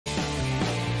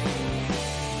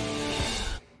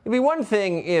It'd be one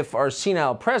thing if our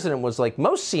senile president was like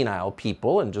most senile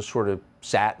people and just sort of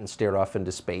sat and stared off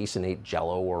into space and ate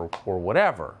Jell-O or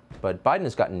whatever. But Biden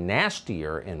has gotten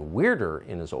nastier and weirder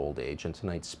in his old age, and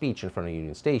tonight's speech in front of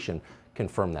Union Station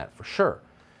confirmed that for sure.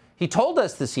 He told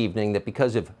us this evening that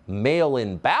because of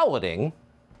mail-in balloting,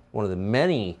 one of the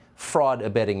many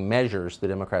fraud-abetting measures the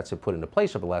Democrats have put into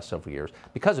place over the last several years,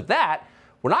 because of that,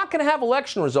 we're not going to have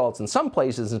election results in some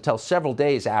places until several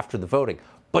days after the voting.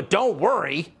 But don't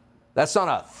worry, that's not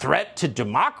a threat to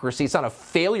democracy. It's not a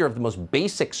failure of the most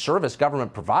basic service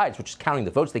government provides, which is counting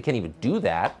the votes. They can't even do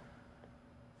that.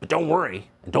 But don't worry,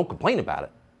 and don't complain about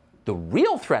it. The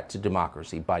real threat to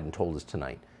democracy, Biden told us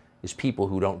tonight, is people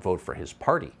who don't vote for his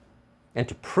party. And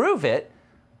to prove it,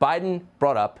 Biden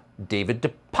brought up David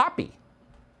DePape.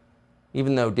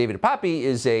 Even though David DePape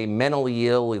is a mentally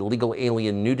ill, illegal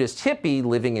alien nudist hippie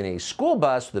living in a school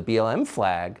bus with a BLM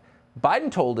flag,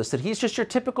 Biden told us that he's just your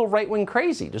typical right-wing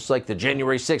crazy, just like the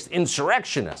January 6th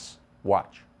insurrectionists.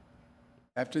 Watch.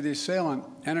 After the assailant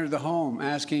entered the home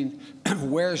asking,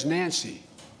 "Where's Nancy?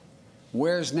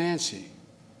 Where's Nancy?"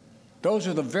 Those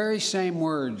are the very same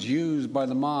words used by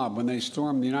the mob when they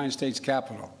stormed the United States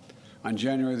Capitol on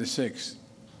January the 6th,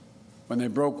 when they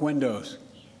broke windows,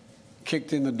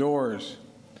 kicked in the doors,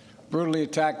 brutally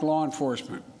attacked law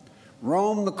enforcement,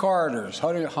 roamed the corridors,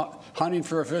 hunting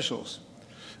for officials,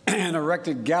 and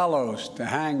erected gallows to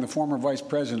hang the former Vice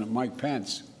President, Mike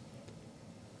Pence.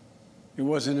 It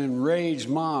was an enraged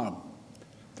mob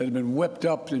that had been whipped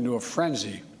up into a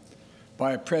frenzy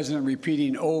by a president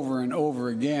repeating over and over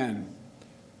again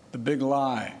the big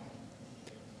lie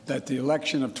that the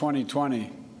election of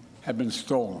 2020 had been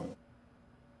stolen.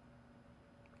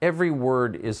 Every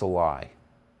word is a lie.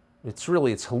 It's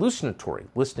hallucinatory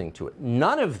listening to it.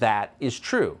 None of that is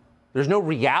true. There's no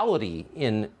reality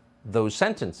in those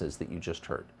sentences that you just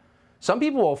heard. Some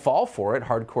people will fall for it,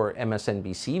 hardcore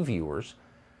MSNBC viewers,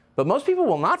 but most people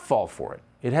will not fall for it.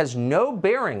 It has no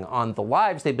bearing on the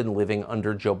lives they've been living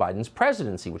under Joe Biden's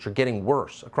presidency, which are getting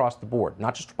worse across the board,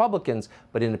 not just Republicans,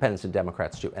 but independents and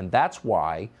Democrats too. And that's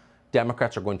why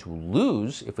Democrats are going to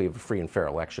lose if we have a free and fair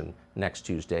election next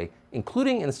Tuesday,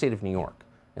 including in the state of New York.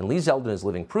 And Lee Zeldin is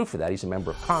living proof of that. He's a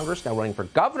member of Congress, now running for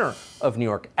governor of New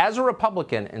York as a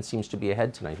Republican, and seems to be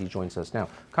ahead tonight. He joins us now.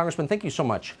 Congressman, thank you so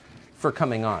much for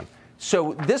coming on.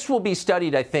 So this will be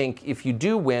studied, I think, if you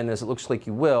do win, as it looks like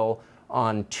you will,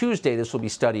 on Tuesday. This will be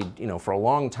studied, for a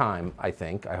long time, I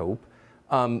think, I hope.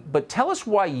 But tell us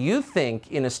why you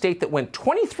think in a state that went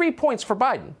 23 points for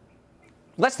Biden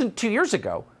less than 2 years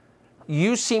ago,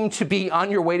 you seem to be on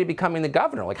your way to becoming the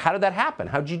governor. Like, how did that happen?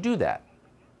 How did you do that?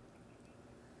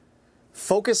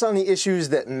 Focus on the issues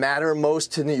that matter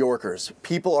most to New Yorkers.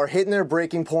 People are hitting their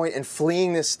breaking point and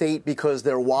fleeing this state because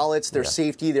their wallets, their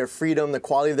safety, their freedom, the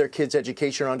quality of their kids'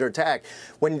 education are under attack.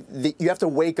 When you have to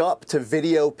wake up to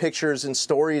video, pictures, and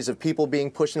stories of people being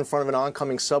pushed in front of an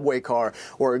oncoming subway car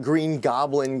or a Green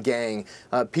Goblin gang,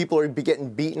 people are getting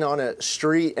beaten on a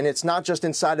street, and it's not just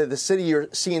inside of the city. You're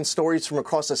seeing stories from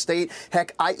across the state.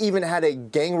 Heck, I even had a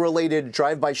gang-related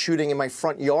drive-by shooting in my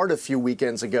front yard a few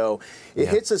weekends ago. It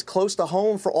hits us close to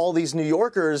home for all these New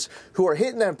Yorkers who are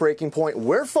hitting that breaking point.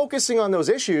 We're focusing on those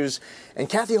issues, and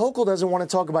Kathy Hochul doesn't want to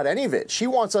talk about any of it. She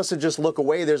wants us to just look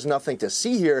away. There's nothing to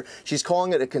see here. She's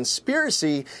calling it a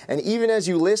conspiracy, and even as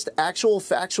you list actual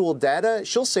factual data,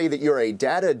 she'll say that you're a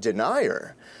data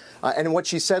denier. And what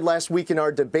she said last week in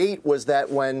our debate was that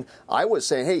when I was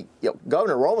saying, hey,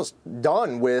 Governor, we're almost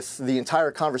done with the entire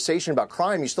conversation about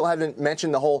crime, you still haven't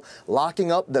mentioned the whole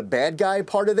locking up the bad guy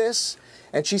part of this.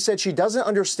 And she said she doesn't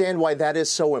understand why that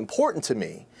is so important to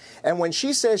me. And when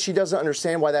she says she doesn't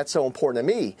understand why that's so important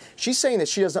to me, she's saying that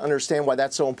she doesn't understand why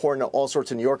that's so important to all sorts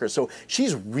of New Yorkers. So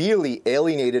she's really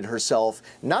alienated herself,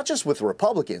 not just with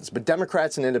Republicans, but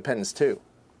Democrats and independents too.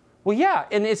 Well, yeah,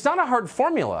 and it's not a hard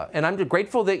formula, and I'm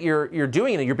grateful that you're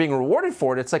doing it, you're being rewarded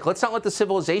for it. It's like, let's not let the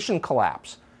civilization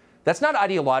collapse. That's not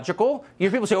ideological. You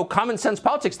hear people say, oh, common sense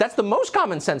politics. That's the most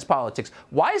common sense politics.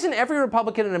 Why isn't every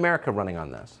Republican in America running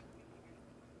on this?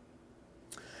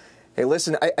 Hey,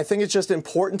 listen, I think it's just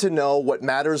important to know what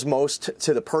matters most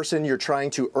to the person you're trying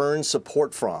to earn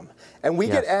support from. And we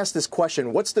get asked this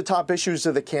question, what's the top issues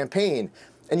of the campaign?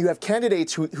 And you have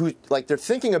candidates who like, they're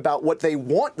thinking about what they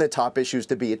want the top issues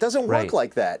to be. It doesn't work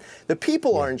like that. The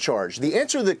people are in charge. The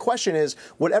answer to the question is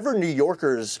whatever New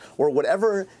Yorkers or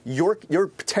whatever your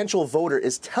potential voter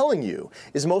is telling you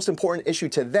is the most important issue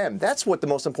to them. That's what the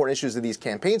most important issues of these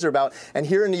campaigns are about. And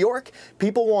here in New York,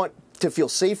 people want to feel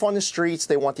safe on the streets.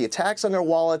 They want the attacks on their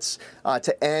wallets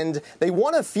to end. They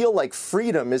want to feel like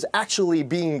freedom is actually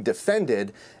being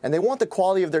defended. And they want the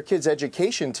quality of their kids'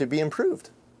 education to be improved.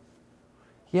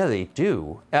 Yeah, they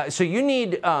do. So you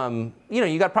need,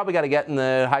 you probably got to get in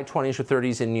the high 20s or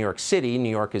 30s in New York City. New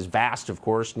York is vast, of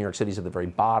course. New York City's at the very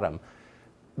bottom.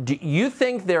 Do you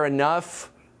think there are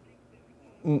enough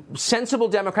sensible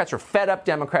Democrats or fed-up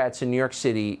Democrats in New York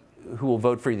City who will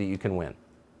vote for you that you can win?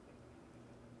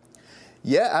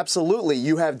 Yeah, absolutely.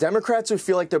 You have Democrats who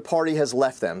feel like their party has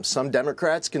left them. Some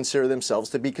Democrats consider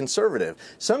themselves to be conservative.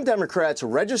 Some Democrats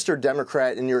register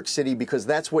Democrat in New York City because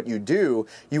that's what you do.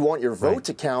 You want your vote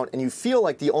to count, and you feel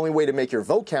like the only way to make your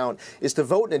vote count is to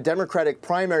vote in a Democratic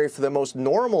primary for the most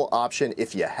normal option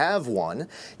if you have one.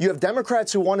 You have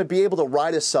Democrats who want to be able to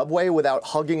ride a subway without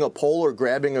hugging a pole or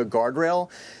grabbing a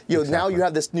guardrail. Now you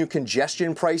have this new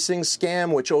congestion pricing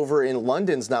scam, which over in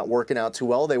London's not working out too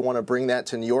well. They want to bring that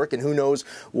to New York, and who knows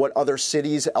what other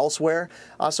cities elsewhere.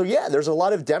 So yeah, there's a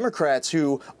lot of Democrats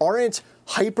who aren't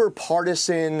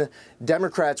hyper-partisan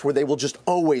Democrats where they will just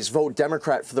always vote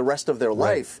Democrat for the rest of their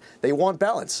life. They want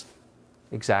balance.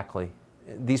 Exactly.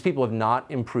 These people have not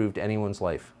improved anyone's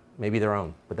life, maybe their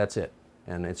own, but that's it.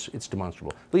 And it's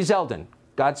demonstrable. Lee Zeldin,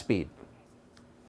 Godspeed.